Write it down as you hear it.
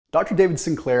Dr. David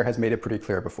Sinclair has made it pretty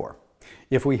clear before.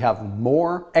 If we have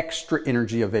more extra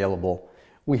energy available,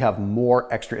 we have more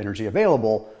extra energy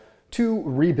available to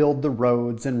rebuild the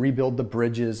roads and rebuild the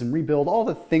bridges and rebuild all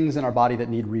the things in our body that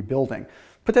need rebuilding,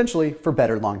 potentially for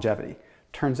better longevity.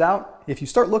 Turns out, if you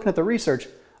start looking at the research,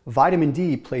 vitamin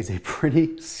D plays a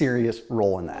pretty serious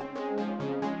role in that.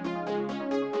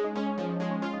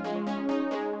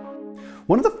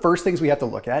 One of the first things we have to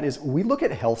look at is we look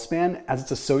at health span as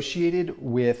it's associated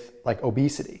with like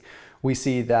obesity. We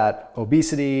see that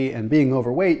obesity and being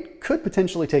overweight could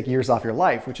potentially take years off your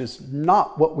life, which is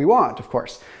not what we want, of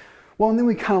course. Well, and then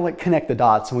we kind of like connect the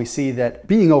dots and we see that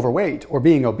being overweight or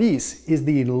being obese is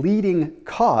the leading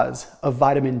cause of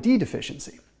vitamin D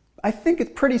deficiency. I think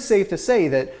it's pretty safe to say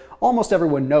that almost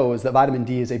everyone knows that vitamin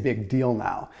D is a big deal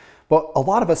now. But a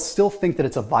lot of us still think that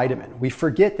it's a vitamin. We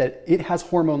forget that it has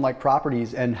hormone-like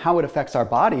properties and how it affects our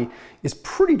body is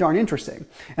pretty darn interesting.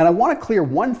 And I want to clear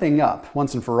one thing up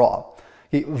once and for all.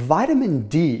 Vitamin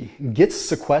D gets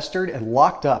sequestered and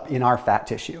locked up in our fat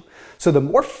tissue. So the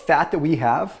more fat that we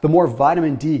have, the more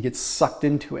vitamin D gets sucked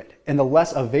into it and the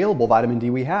less available vitamin D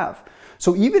we have.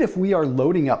 So even if we are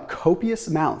loading up copious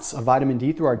amounts of vitamin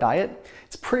D through our diet,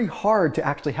 it's pretty hard to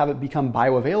actually have it become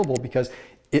bioavailable because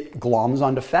it gloms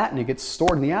onto fat and it gets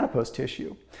stored in the adipose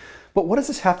tissue. But what does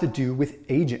this have to do with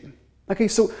aging? Okay,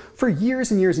 so for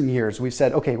years and years and years, we've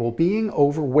said, okay, well, being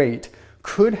overweight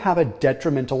could have a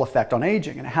detrimental effect on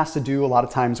aging. And it has to do a lot of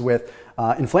times with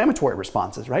inflammatory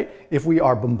responses, right? If we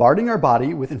are bombarding our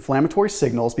body with inflammatory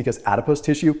signals because adipose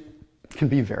tissue can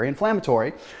be very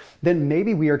inflammatory, then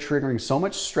maybe we are triggering so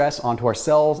much stress onto our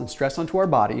cells and stress onto our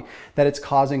body that it's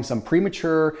causing some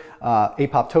premature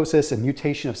apoptosis and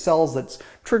mutation of cells that's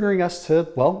triggering us to,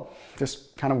 well,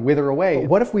 just kind of wither away. But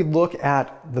what if we look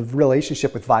at the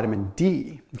relationship with vitamin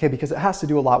D? Okay, because it has to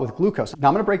do a lot with glucose. Now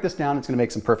I'm gonna break this down, it's gonna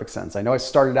make some perfect sense. I know I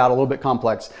started out a little bit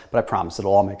complex, but I promise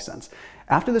it'll all make sense.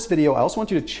 After this video, I also want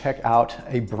you to check out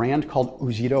a brand called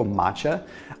Ujito Matcha.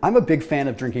 I'm a big fan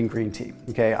of drinking green tea,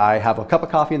 okay? I have a cup of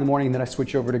coffee in the morning, then I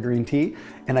switch over to green tea,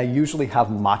 and I usually have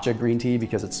matcha green tea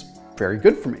because it's very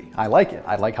good for me. I like it.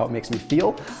 I like how it makes me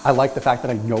feel. I like the fact that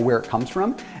I know where it comes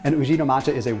from. And Ujito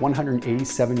Matcha is a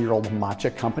 187-year-old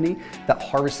matcha company that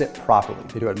harvests it properly.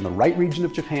 They do it in the right region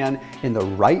of Japan, in the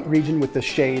right region with the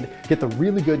shade, get the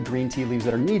really good green tea leaves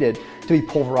that are needed to be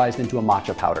pulverized into a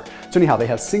matcha powder. So anyhow, they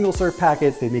have single serve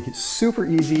packets. They make it super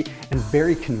easy and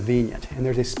very convenient. And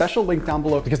there's a special link down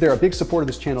below because they're a big supporter of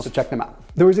this channel, so check them out.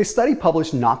 There was a study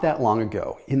published not that long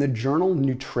ago in the journal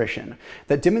Nutrition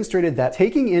that demonstrated that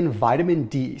taking in vitamin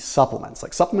D supplements,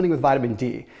 like supplementing with vitamin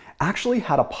D, actually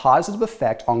had a positive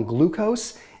effect on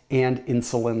glucose and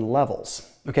insulin levels.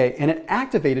 Okay, and it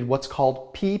activated what's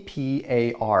called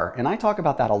PPAR. And I talk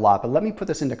about that a lot, but let me put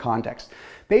this into context.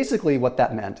 Basically, what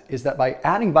that meant is that by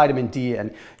adding vitamin D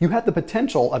in, you had the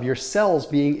potential of your cells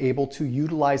being able to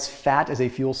utilize fat as a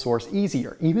fuel source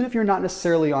easier, even if you're not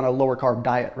necessarily on a lower carb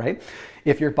diet, right?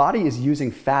 If your body is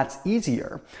using fats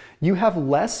easier, you have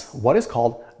less what is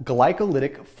called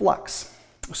glycolytic flux.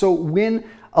 So when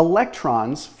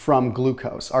electrons from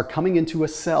glucose are coming into a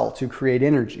cell to create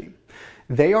energy,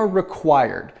 they are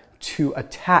required to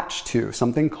attach to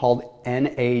something called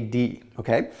NAD,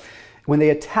 okay? When they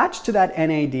attach to that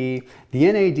NAD,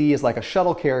 the NAD is like a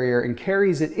shuttle carrier and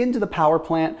carries it into the power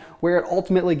plant where it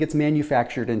ultimately gets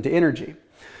manufactured into energy.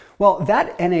 Well,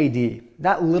 that NAD,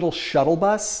 that little shuttle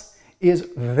bus, is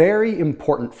very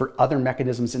important for other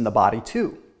mechanisms in the body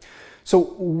too.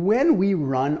 So when we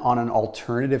run on an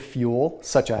alternative fuel,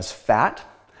 such as fat,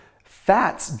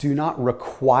 fats do not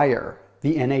require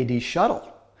the NAD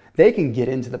shuttle. They can get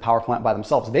into the power plant by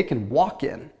themselves. They can walk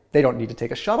in. They don't need to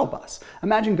take a shuttle bus.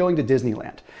 Imagine going to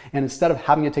Disneyland, and instead of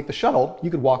having to take the shuttle,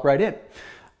 you could walk right in.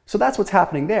 So that's what's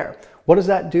happening there. What does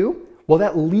that do? Well,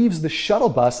 that leaves the shuttle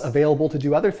bus available to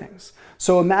do other things.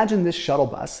 So imagine this shuttle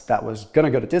bus that was gonna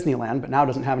go to Disneyland, but now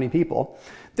doesn't have any people.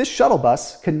 This shuttle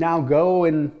bus can now go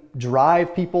and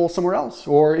drive people somewhere else,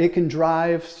 or it can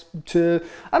drive to,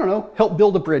 I don't know, help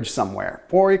build a bridge somewhere,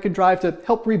 or it can drive to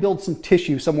help rebuild some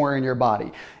tissue somewhere in your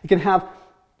body. It can have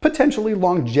potentially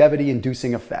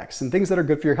longevity-inducing effects and things that are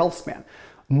good for your health span.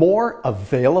 More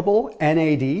available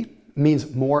NAD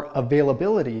means more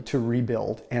availability to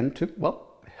rebuild and to, well,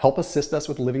 help assist us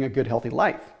with living a good, healthy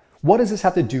life. What does this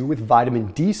have to do with vitamin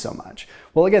D so much?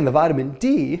 Well, again, the vitamin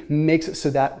D makes it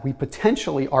so that we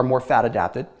potentially are more fat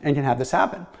adapted and can have this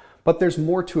happen. But there's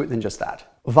more to it than just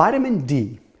that. Vitamin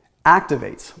D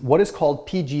activates what is called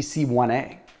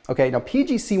PGC1A. Okay, now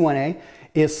PGC1A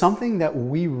is something that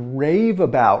we rave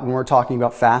about when we're talking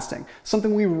about fasting,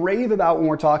 something we rave about when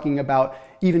we're talking about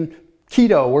even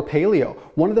keto or paleo,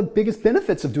 one of the biggest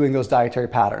benefits of doing those dietary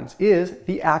patterns is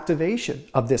the activation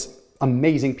of this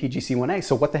amazing PGC1A.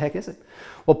 So what the heck is it?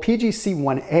 Well,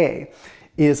 PGC1A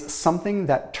is something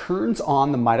that turns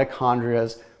on the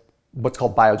mitochondria's what's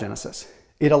called biogenesis.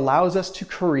 It allows us to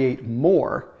create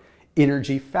more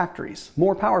energy factories,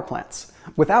 more power plants.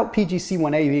 Without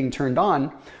PGC1A being turned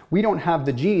on, we don't have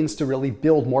the genes to really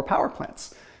build more power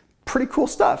plants. Pretty cool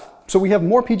stuff. So we have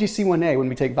more PGC1A when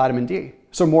we take vitamin D.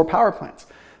 So more power plants.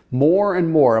 More and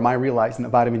more am I realizing that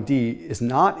vitamin D is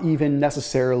not even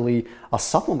necessarily a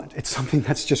supplement. It's something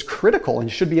that's just critical and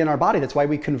should be in our body. That's why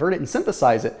we convert it and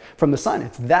synthesize it from the sun.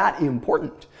 It's that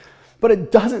important. But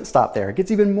it doesn't stop there. It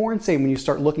gets even more insane when you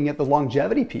start looking at the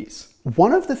longevity piece.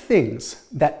 One of the things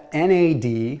that NAD,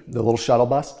 the little shuttle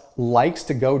bus, likes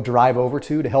to go drive over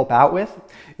to help out with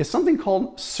is something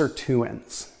called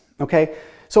sirtuins. Okay?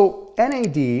 So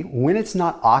NAD, when it's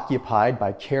not occupied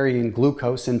by carrying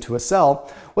glucose into a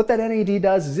cell, what that NAD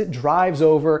does is it drives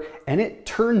over and it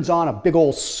turns on a big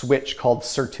old switch called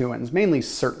sirtuins, mainly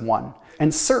SIRT1.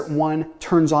 And SIRT1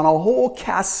 turns on a whole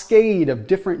cascade of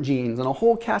different genes and a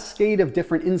whole cascade of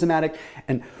different enzymatic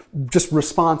and just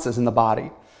responses in the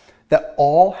body that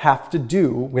all have to do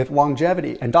with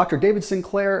longevity. And Dr. David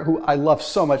Sinclair, who I love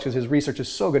so much because his research is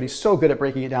so good, he's so good at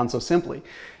breaking it down so simply.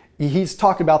 He's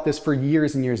talked about this for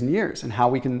years and years and years and how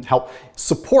we can help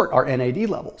support our NAD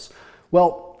levels.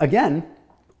 Well, again,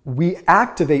 we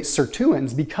activate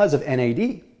sirtuins because of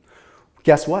NAD.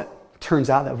 Guess what?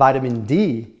 Turns out that vitamin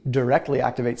D directly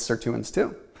activates sirtuins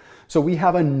too. So we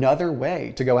have another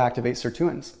way to go activate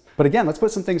sirtuins. But again, let's put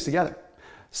some things together.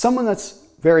 Someone that's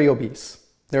very obese,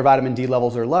 their vitamin D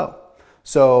levels are low.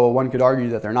 So one could argue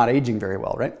that they're not aging very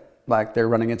well, right? Like they're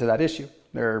running into that issue.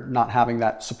 They're not having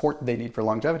that support that they need for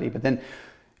longevity. But then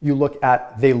you look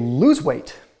at they lose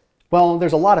weight. Well,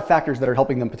 there's a lot of factors that are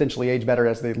helping them potentially age better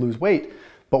as they lose weight,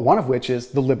 but one of which is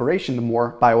the liberation of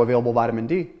more bioavailable vitamin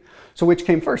D. So which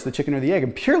came first, the chicken or the egg?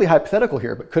 I'm purely hypothetical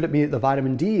here, but could it be that the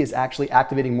vitamin D is actually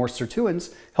activating more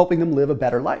sirtuins, helping them live a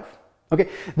better life? Okay,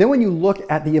 then when you look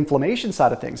at the inflammation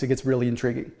side of things, it gets really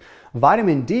intriguing.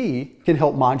 Vitamin D can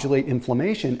help modulate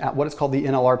inflammation at what is called the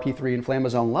NLRP3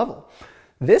 inflammasome level.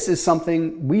 This is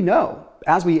something we know.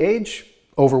 As we age,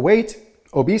 overweight,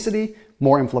 obesity,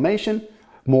 more inflammation,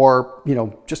 more,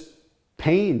 just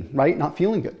pain, right? Not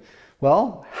feeling good.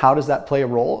 Well, how does that play a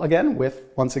role again with,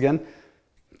 once again,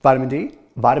 vitamin D?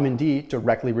 Vitamin D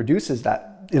directly reduces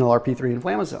that NLRP3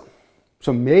 inflammasome.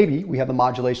 So maybe we have the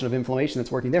modulation of inflammation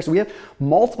that's working there. So we have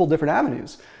multiple different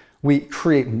avenues. We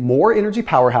create more energy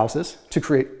powerhouses to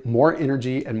create more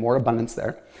energy and more abundance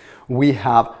there. We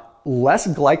have less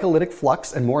glycolytic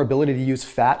flux and more ability to use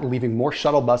fat, leaving more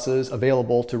shuttle buses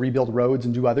available to rebuild roads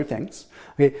and do other things.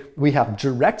 Okay, we have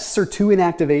direct sirtuin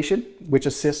activation, which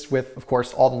assists with, of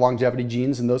course, all the longevity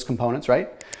genes and those components, right?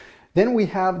 Then we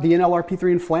have the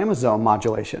NLRP3 inflammasome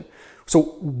modulation.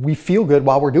 So we feel good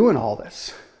while we're doing all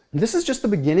this. This is just the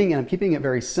beginning, and I'm keeping it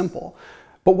very simple.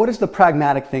 But what is the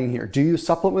pragmatic thing here? Do you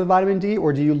supplement with vitamin D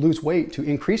or do you lose weight to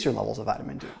increase your levels of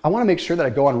vitamin D? I want to make sure that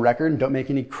I go on record and don't make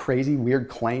any crazy, weird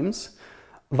claims.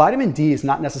 Vitamin D is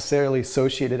not necessarily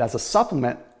associated as a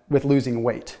supplement with losing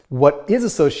weight. What is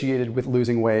associated with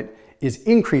losing weight is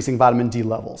increasing vitamin D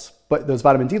levels. But those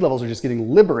vitamin D levels are just getting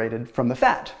liberated from the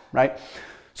fat, right?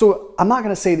 So I'm not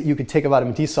going to say that you could take a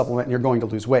vitamin D supplement and you're going to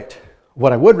lose weight.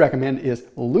 What I would recommend is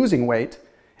losing weight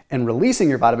and releasing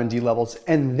your vitamin D levels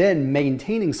and then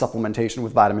maintaining supplementation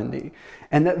with vitamin D.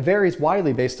 And that varies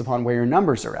widely based upon where your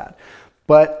numbers are at.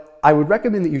 But I would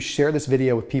recommend that you share this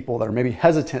video with people that are maybe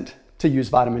hesitant to use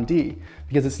vitamin D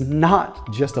because it's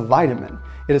not just a vitamin.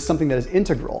 It is something that is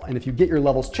integral. And if you get your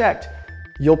levels checked,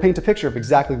 you'll paint a picture of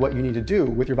exactly what you need to do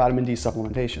with your vitamin D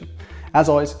supplementation. As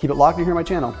always, keep it locked in here on my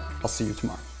channel. I'll see you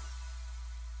tomorrow.